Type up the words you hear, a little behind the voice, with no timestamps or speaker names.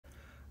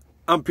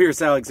I'm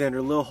Pierce Alexander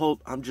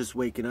Lilholt. I'm just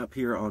waking up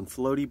here on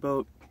Floaty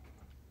Boat.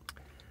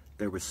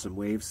 There was some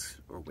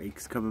waves or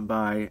wakes coming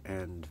by,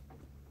 and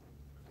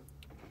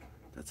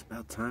that's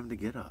about time to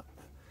get up.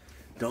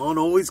 Dawn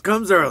always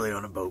comes early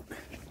on a boat.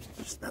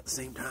 Just about the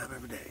same time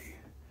every day.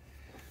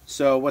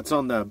 So what's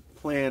on the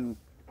plan,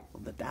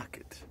 on the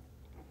docket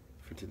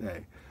for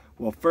today?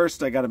 Well,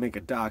 first I got to make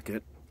a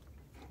docket.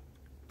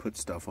 Put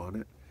stuff on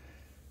it.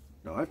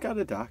 No, I've got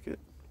a docket.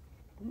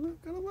 I've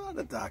got a lot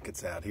of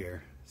dockets out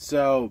here.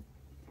 So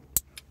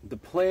the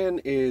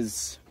plan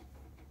is,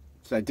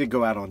 so I did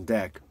go out on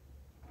deck.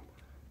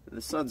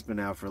 The sun's been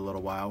out for a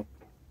little while.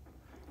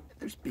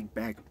 There's a big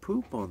bag of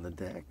poop on the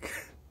deck.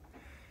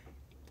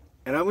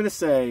 And I'm going to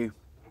say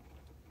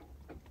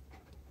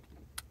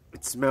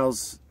it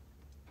smells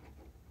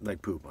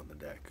like poop on the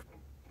deck.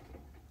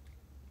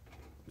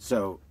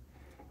 So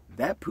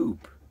that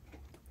poop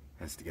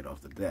has to get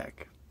off the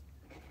deck.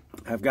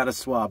 I've got to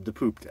swab the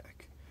poop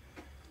deck.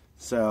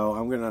 So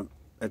I'm going to,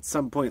 at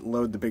some point,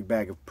 load the big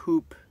bag of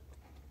poop.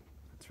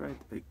 That's right,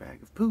 the big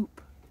bag of poop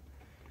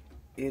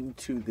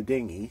into the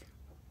dinghy.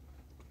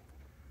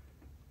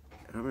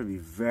 And I'm going to be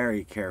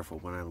very careful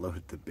when I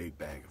load the big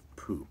bag of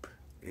poop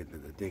into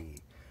the dinghy.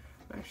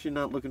 I'm actually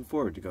not looking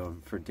forward to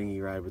going for a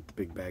dinghy ride with the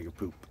big bag of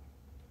poop.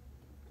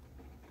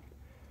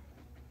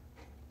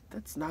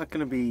 That's not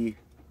going to be,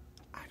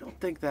 I don't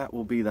think that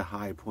will be the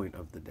high point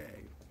of the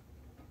day.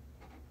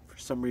 For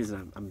some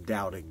reason, I'm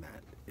doubting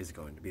that is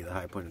going to be the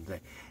high point of the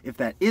day. If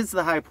that is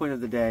the high point of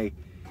the day,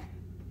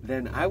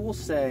 then I will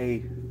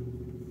say,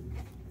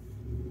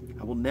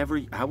 I will never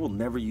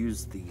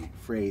use the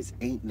phrase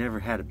 "ain't never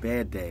had a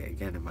bad day"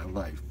 again in my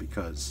life,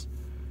 because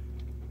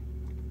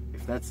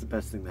if that's the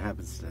best thing that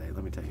happens today,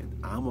 let me tell you,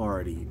 I'm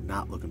already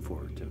not looking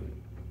forward to it.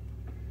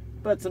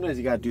 But sometimes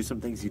you gotta do some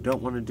things you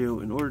don't want to do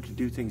in order to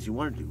do things you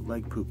want to do,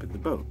 like poop in the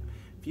boat.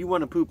 If you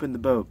want to poop in the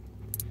boat,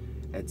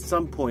 at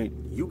some point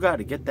you got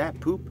to get that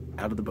poop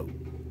out of the boat.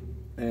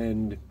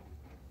 And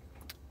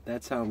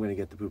that's how I'm going to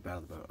get the poop out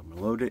of the boat. I'm going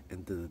to load it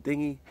into the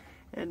dinghy,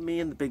 and me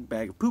and the big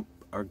bag of poop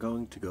are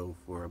going to go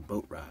for a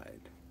boat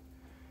ride.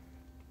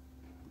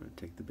 I'm going to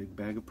take the big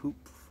bag of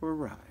poop for a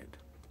ride.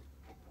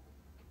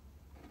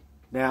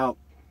 Now,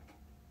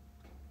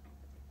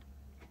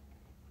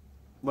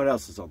 what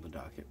else is on the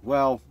docket?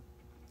 Well,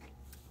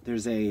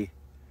 there's a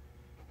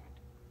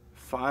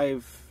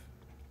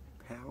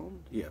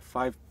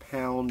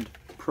 5-pound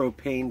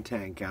propane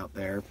tank out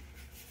there.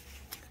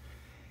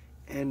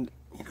 And,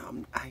 you know,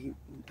 I'm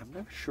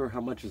not sure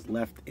how much is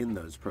left in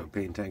those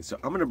propane tanks, so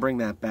I'm going to bring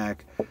that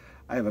back.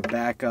 I have a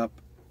backup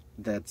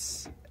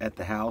that's at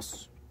the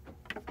house.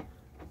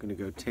 I'm going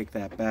to go take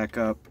that back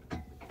out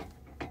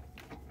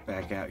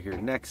here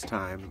next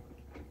time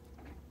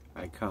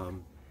I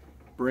come.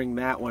 Bring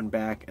that one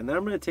back, and then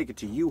I'm going to take it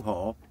to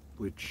U-Haul,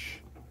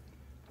 which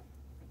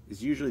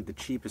is usually the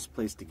cheapest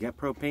place to get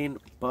propane,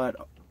 but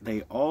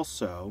they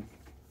also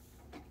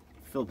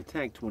fill the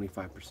tank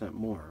 25%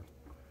 more.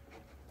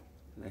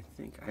 And I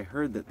think I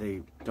heard that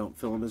they don't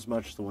fill them as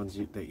much, the ones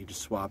that you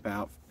just swap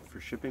out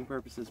for shipping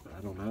purposes, but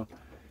I don't know.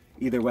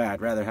 Either way, I'd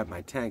rather have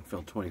my tank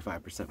filled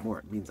 25% more.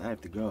 It means I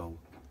have to go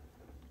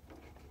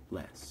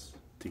less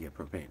to get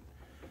propane.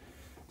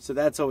 So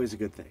that's always a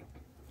good thing.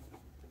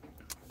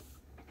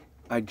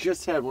 I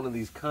just had one of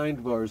these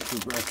Kind bars for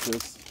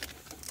breakfast.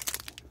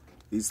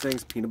 These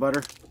things, peanut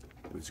butter,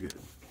 it was good.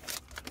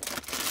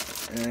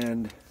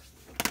 And I'm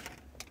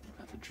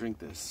about to drink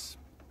this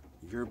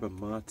yerba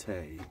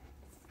mate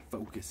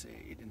Focus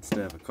Aid instead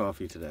of a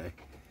coffee today,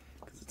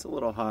 because it's a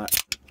little hot.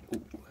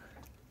 Ooh.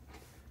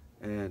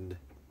 And it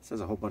says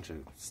a whole bunch of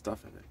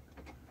stuff in it.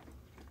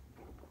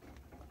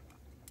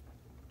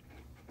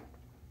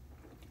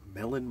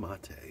 Melon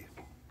mate.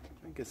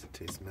 I guess it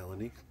tastes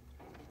melony.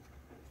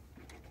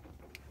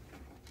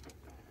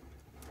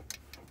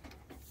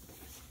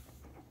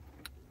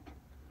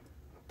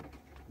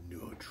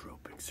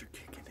 Nootropics are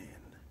kicking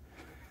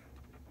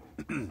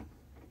in.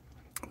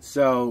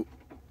 So,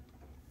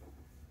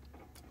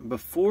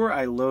 before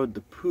I load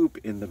the poop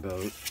in the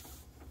boat,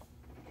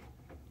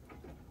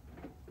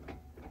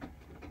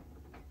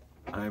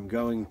 I'm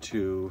going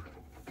to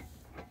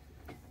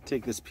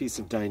take this piece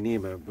of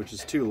Dyneema, which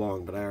is too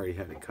long, but I already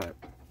had it cut.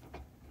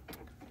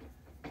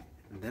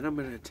 And then I'm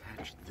going to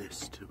attach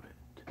this to it.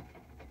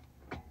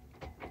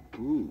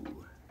 Ooh,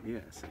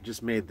 yes, I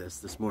just made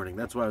this morning.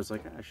 That's why I was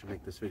like, I should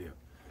make this video.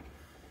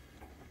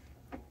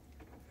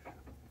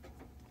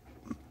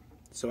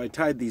 So I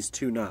tied these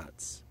 2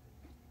 knots.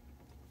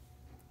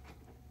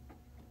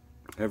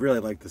 I really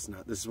like this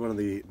knot. This is one of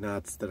the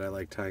knots that I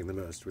like tying the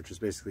most, which is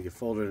basically you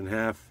fold it in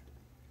half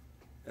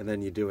and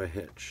then you do a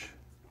hitch.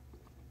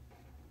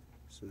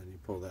 So then you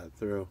pull that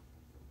through.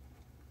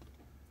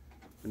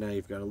 And now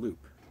you've got a loop.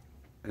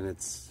 And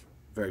it's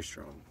very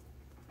strong.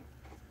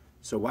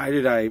 So why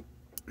did I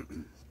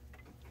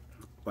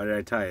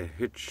tie a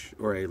hitch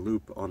or a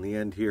loop on the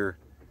end here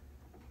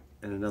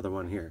and another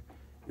one here?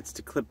 It's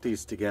to clip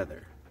these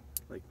together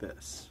like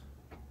this.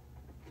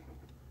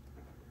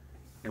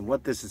 And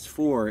what this is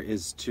for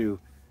is to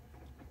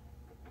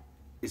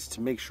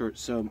make sure,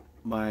 so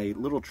my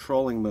little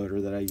trolling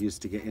motor that I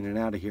used to get in and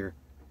out of here,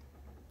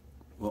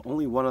 well,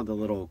 only one of the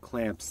little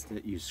clamps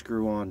that you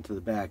screw on to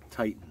the back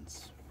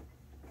tightens.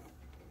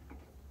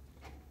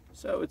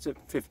 So it's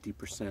at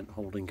 50%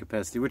 holding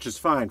capacity, which is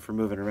fine for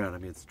moving around. I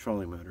mean, it's a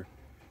trolling motor.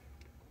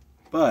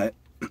 But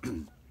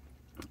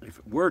if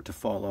it were to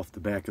fall off the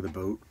back of the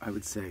boat, I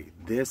would say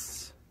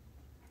this,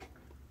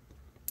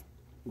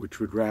 which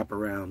would wrap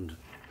around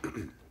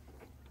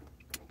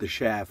the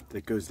shaft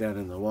that goes down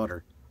in the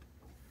water,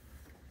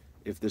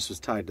 if this was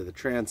tied to the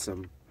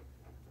transom,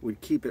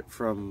 would keep it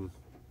from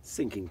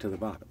sinking to the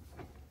bottom.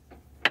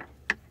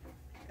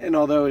 And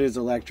although it is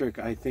electric,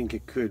 I think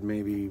it could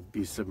maybe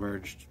be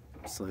submerged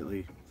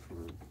slightly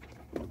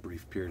for a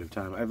brief period of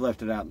time. I've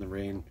left it out in the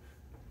rain.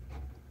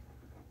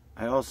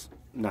 I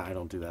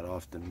don't do that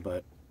often,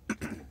 but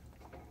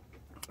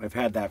I've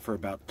had that for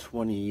about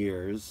 20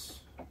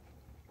 years,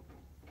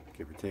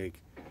 give or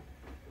take.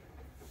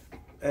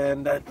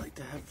 And I'd like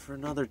to have it for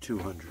another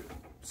 200.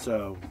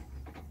 So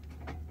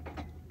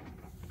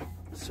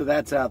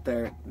that's out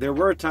there. There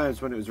were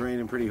times when it was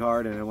raining pretty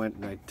hard and I went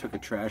and I took a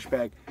trash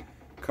bag,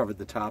 covered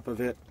the top of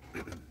it.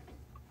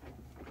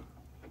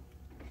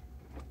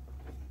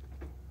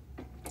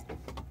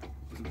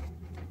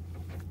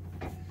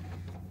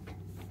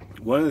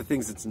 One of the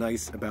things that's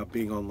nice about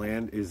being on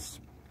land is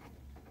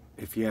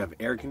if you have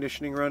air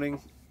conditioning running,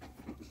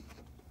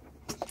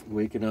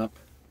 waking up,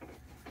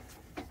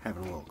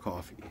 having a little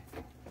coffee.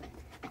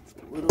 It's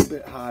a little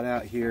bit hot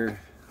out here.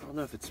 I don't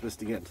know if it's supposed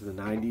to get into the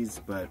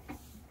 90s, but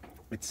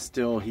it's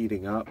still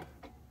heating up.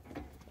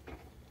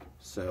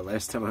 So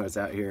last time I was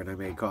out here and I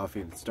made coffee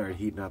and it started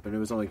heating up, and it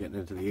was only getting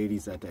into the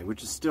 80s that day,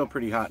 which is still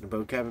pretty hot in a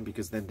boat cabin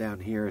because then down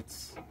here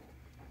it's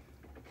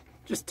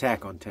just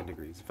tack on 10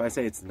 degrees. If I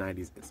say it's the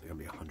 90s, it's going to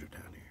be 100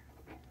 down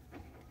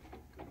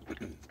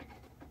here.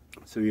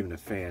 So even a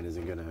fan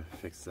isn't going to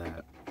fix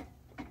that.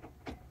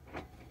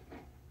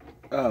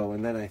 Oh,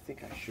 and then I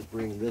think I should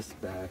bring this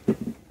back.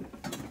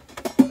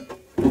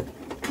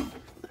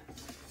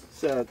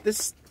 So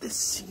this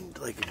seemed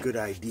like a good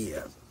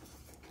idea.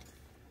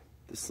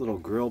 This little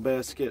grill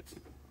basket.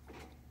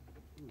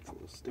 It's a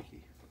little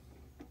sticky.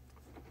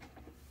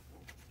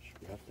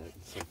 Should wrap that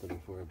in something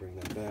before I bring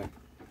that back.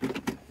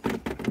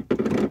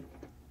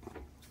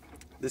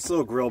 This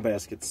little grill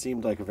basket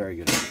seemed like a very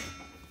good idea.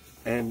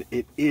 And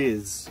it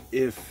is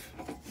if...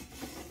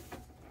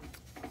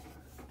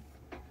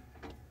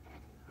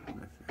 I don't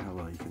know how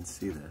well you can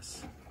see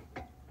this.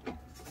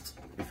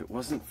 If it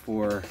wasn't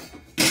for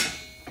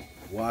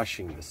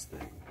washing this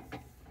thing,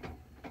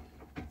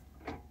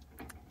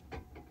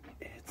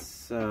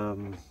 it's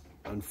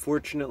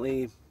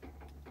unfortunately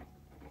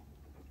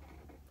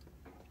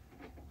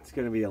it's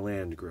going to be a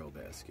land grill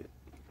basket,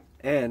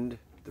 and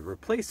the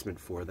replacement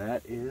for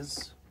that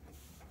is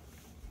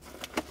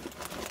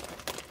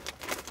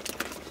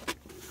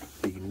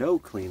the no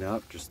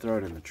cleanup, just throw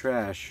it in the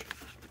trash,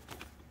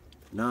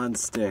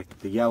 non-stick,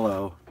 the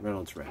yellow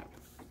Reynolds wrap.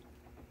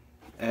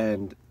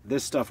 And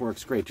this stuff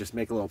works great. Just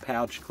make a little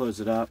pouch, close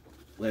it up.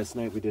 Last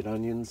night we did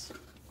onions.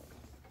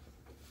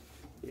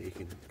 Yeah, you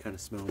can kind of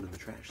smell them in the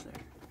trash there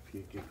if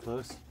you get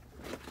close.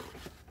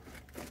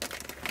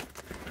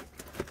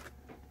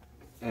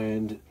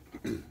 And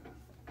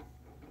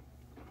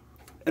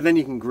then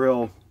you can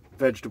grill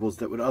vegetables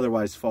that would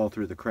otherwise fall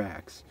through the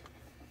cracks.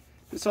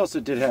 This also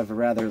did have a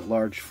rather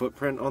large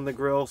footprint on the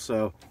grill,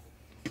 so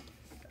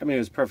I mean it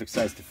was perfect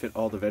size to fit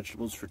all the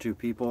vegetables for 2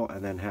 people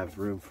and then have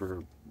room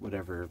for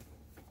whatever,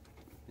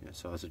 you know,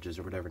 sausages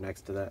or whatever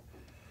next to that.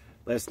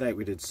 Last night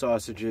we did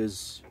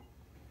sausages.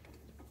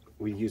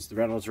 We used the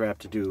Reynolds wrap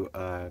to do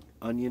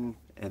onion,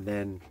 and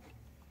then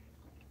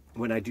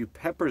when I do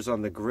peppers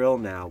on the grill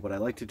now, what I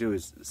like to do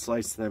is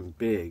slice them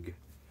big.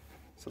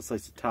 So I'll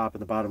slice the top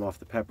and the bottom off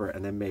the pepper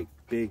and then make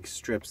big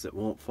strips that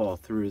won't fall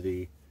through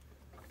the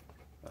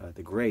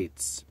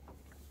grates.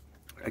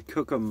 I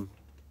cook them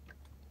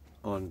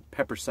on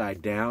pepper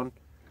side down,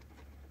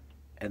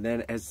 and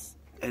then as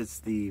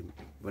the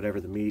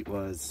whatever the meat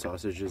was,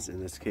 sausages in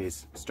this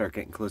case, start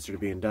getting closer to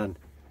being done,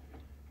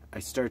 I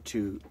start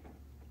to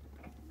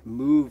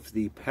move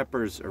the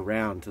peppers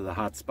around to the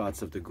hot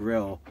spots of the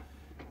grill,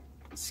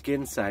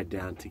 skin side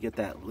down, to get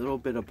that little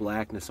bit of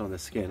blackness on the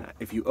skin.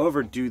 If you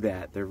overdo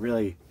that, they're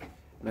really,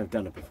 and I've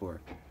done it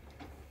before,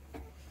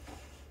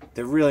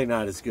 they're really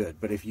not as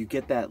good. But if you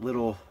get that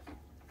little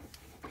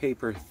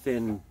paper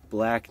thin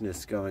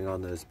blackness going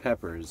on those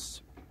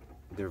peppers,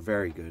 they're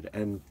very good.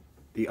 And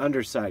the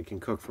underside can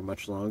cook for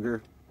much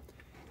longer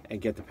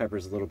and get the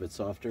peppers a little bit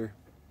softer,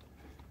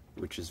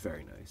 which is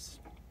very nice.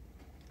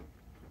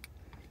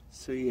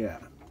 So yeah,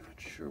 I'm not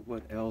sure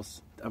what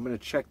else. I'm going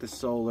to check the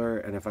solar,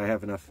 and if I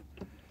have enough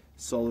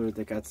solar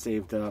that got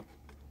saved up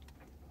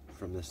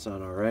from the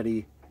sun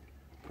already,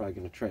 probably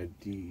going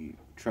to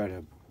try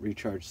to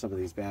recharge some of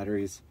these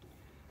batteries.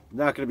 I'm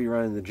not going to be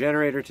running the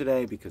generator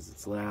today because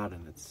it's loud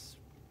and it's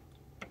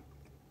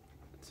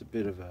a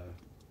bit of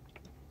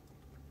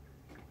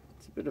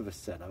a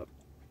setup.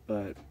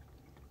 But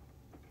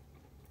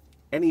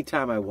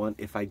anytime I want,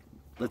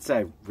 let's say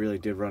I really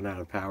did run out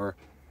of power,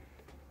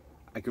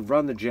 I could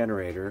run the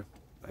generator.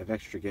 I have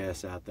extra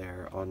gas out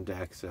there on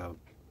deck, so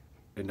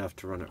enough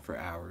to run it for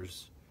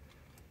hours.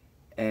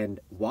 And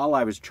while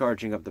I was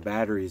charging up the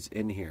batteries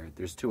in here,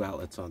 there's 2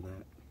 outlets on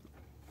that.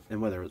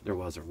 And whether there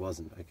was or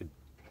wasn't, I could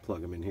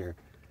plug them in here.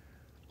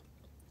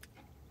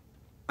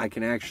 I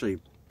can actually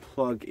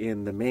plug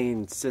in the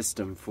main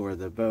system for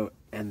the boat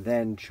and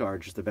then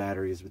charge the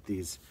batteries with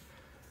these.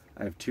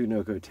 I have 2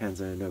 NOCO 10s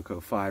and a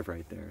NOCO 5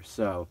 right there.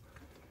 So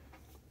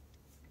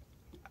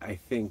I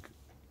think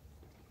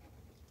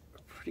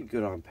pretty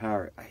good on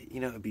power. You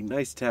know, it'd be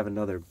nice to have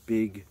another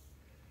big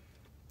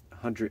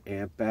 100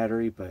 amp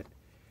battery, but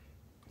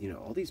you know,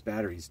 all these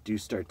batteries do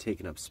start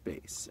taking up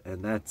space,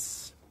 and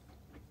that's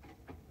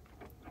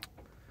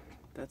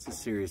a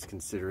serious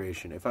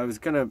consideration. If I was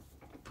gonna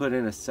put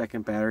in a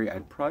second battery,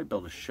 I'd probably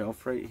build a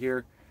shelf right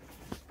here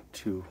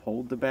to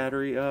hold the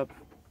battery up,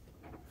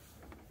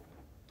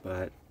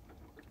 but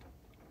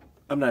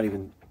I'm not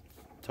even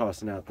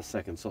tossing out the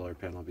second solar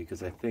panel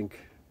because I think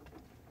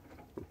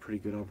we're pretty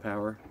good on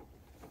power.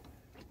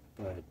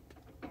 But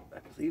I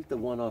believe the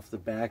one off the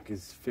back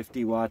is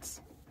 50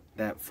 watts.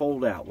 That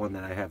fold out one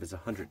that I have is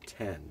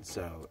 110,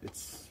 so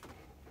it's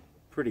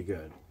pretty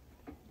good.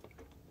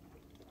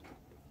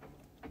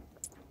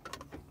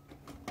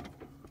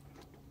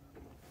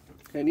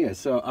 And yeah,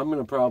 so I'm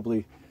gonna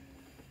probably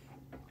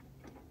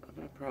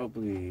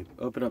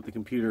open up the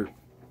computer,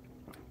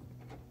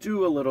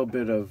 do a little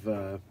bit of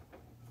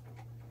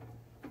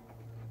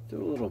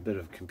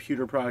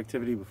computer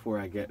productivity before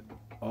I get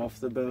off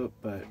the boat,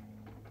 but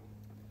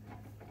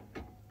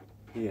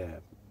yeah,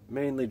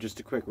 mainly just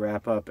a quick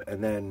wrap up,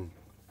 and then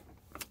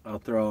I'll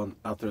throw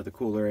the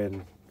cooler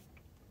in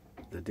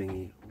the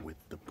dinghy with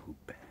the poop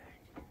bag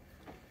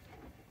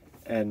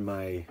and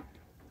my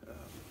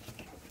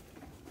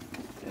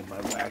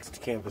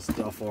waxed canvas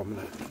duffel. I'm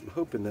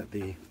hoping that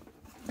the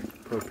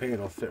propane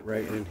will fit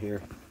right in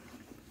here.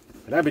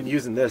 And I've been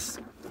using this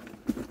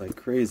like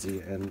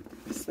crazy, and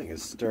this thing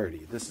is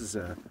sturdy. This is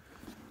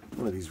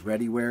one of these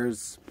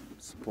ReadyWares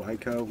Supply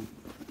Co.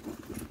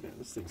 Man,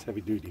 this thing's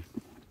heavy duty.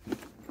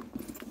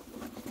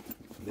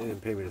 They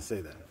didn't pay me to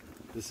say that.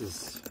 This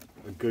is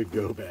a good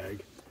go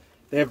bag.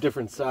 They have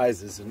different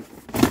sizes, and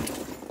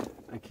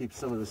I keep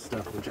some of the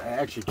stuff, which I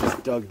actually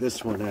just dug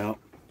this one out,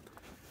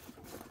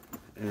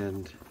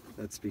 and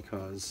that's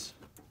because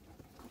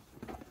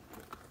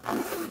I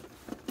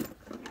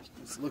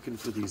was looking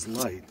for these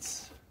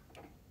lights.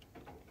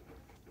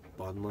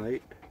 Fun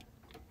light.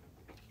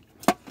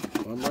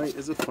 Fun light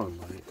is a fun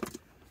light.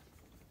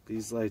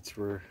 These lights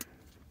were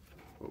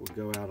what would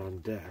go out on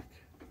deck.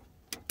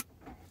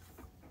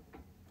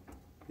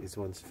 These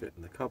ones fit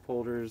in the cup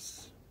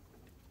holders.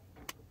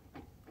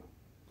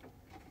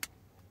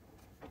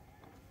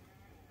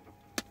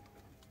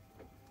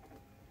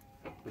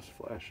 Just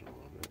flashing a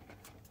little bit.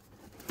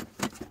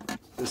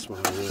 This one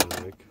I really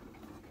like.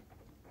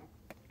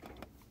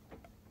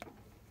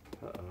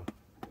 Uh-oh.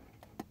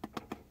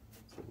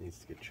 So it needs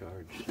to get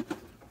charged.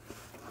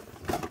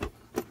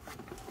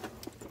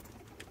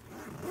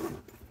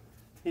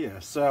 Yeah,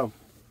 so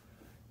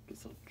I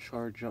guess I'll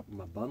charge up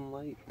my bun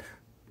light.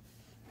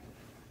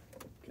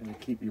 Gonna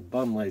keep your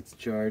bun lights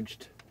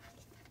charged.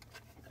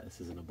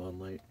 This isn't a bun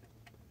light.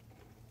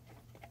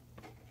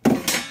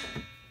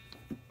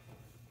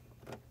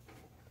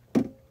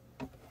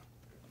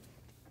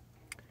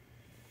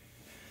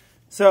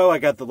 So I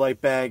got the light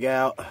bag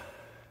out.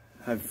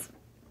 I've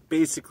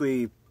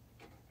basically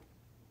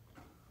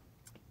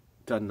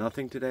done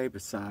nothing today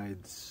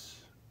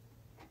besides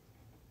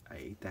I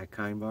ate that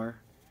kind bar.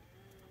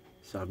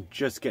 So I'm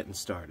just getting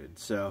started.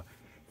 So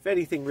if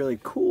anything really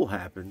cool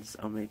happens,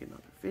 I'll make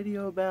another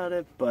video about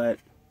it, but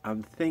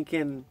I'm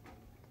thinking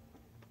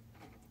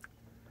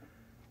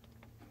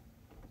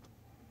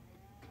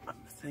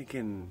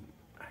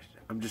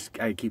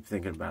I keep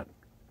thinking about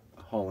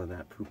hauling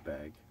that poop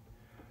bag.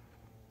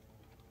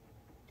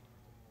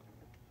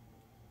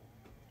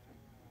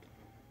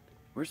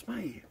 Where's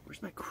my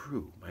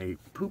crew? My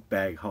poop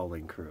bag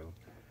hauling crew.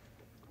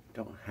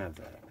 Don't have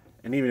that.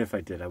 And even if I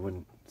did, I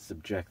wouldn't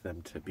subject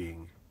them to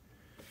being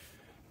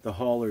the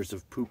haulers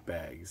of poop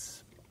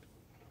bags.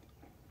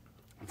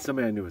 And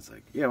somebody I knew was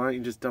like, yeah, why don't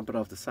you just dump it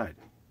off the side?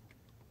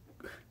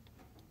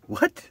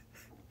 What?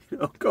 You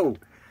know, go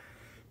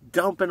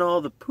dumping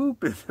all the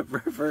poop in the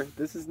river.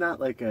 This is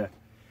not like a...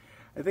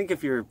 I think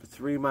if you're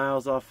 3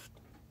 miles off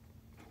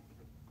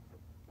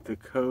the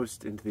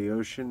coast into the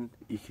ocean,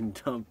 you can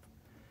dump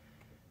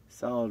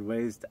solid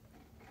waste.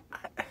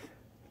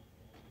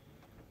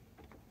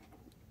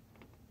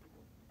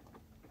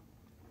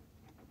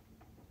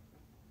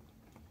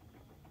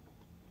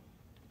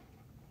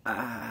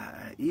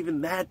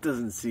 Even that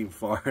doesn't seem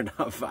far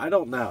enough. I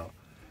don't know.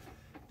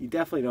 You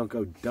definitely don't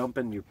go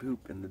dumping your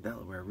poop in the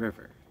Delaware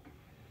River.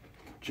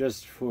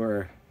 Just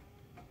for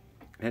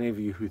any of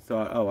you who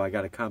thought, oh, I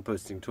got a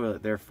composting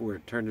toilet, therefore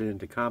it turned it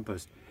into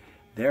compost.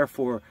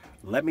 Therefore,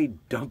 let me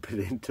dump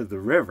it into the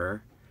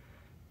river.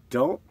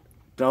 Don't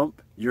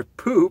dump your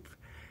poop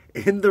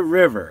in the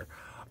river.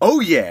 Oh,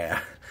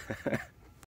 yeah.